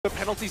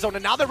penalty zone,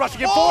 and now they're rushing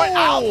in for it.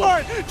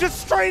 Albert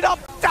just straight up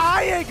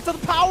dying to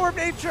the power of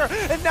nature.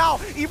 And now,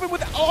 even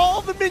with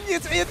all the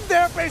minions in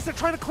their base, they're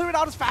trying to clear it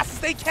out as fast as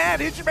they can.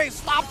 Hijime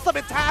stops them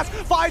in Taz,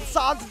 finds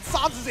Sans, and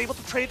Sans is able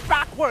to trade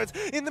backwards.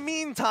 In the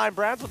meantime,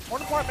 Brands with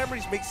 24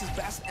 memories makes his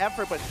best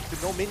effort, but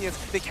with no minions,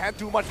 they can't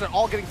do much. They're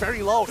all getting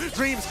very low.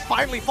 Dreams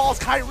finally falls.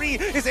 Kairi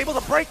is able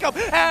to break them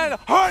and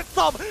hurt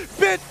them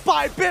bit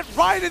by bit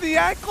right in the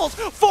ankles,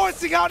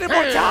 forcing out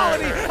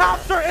immortality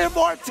after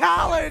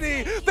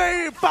immortality.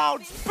 They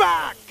bounce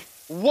back.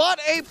 What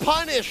a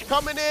punish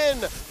coming in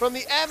from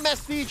the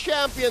MSC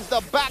champions,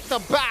 the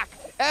back-to-back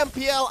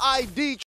MPL ID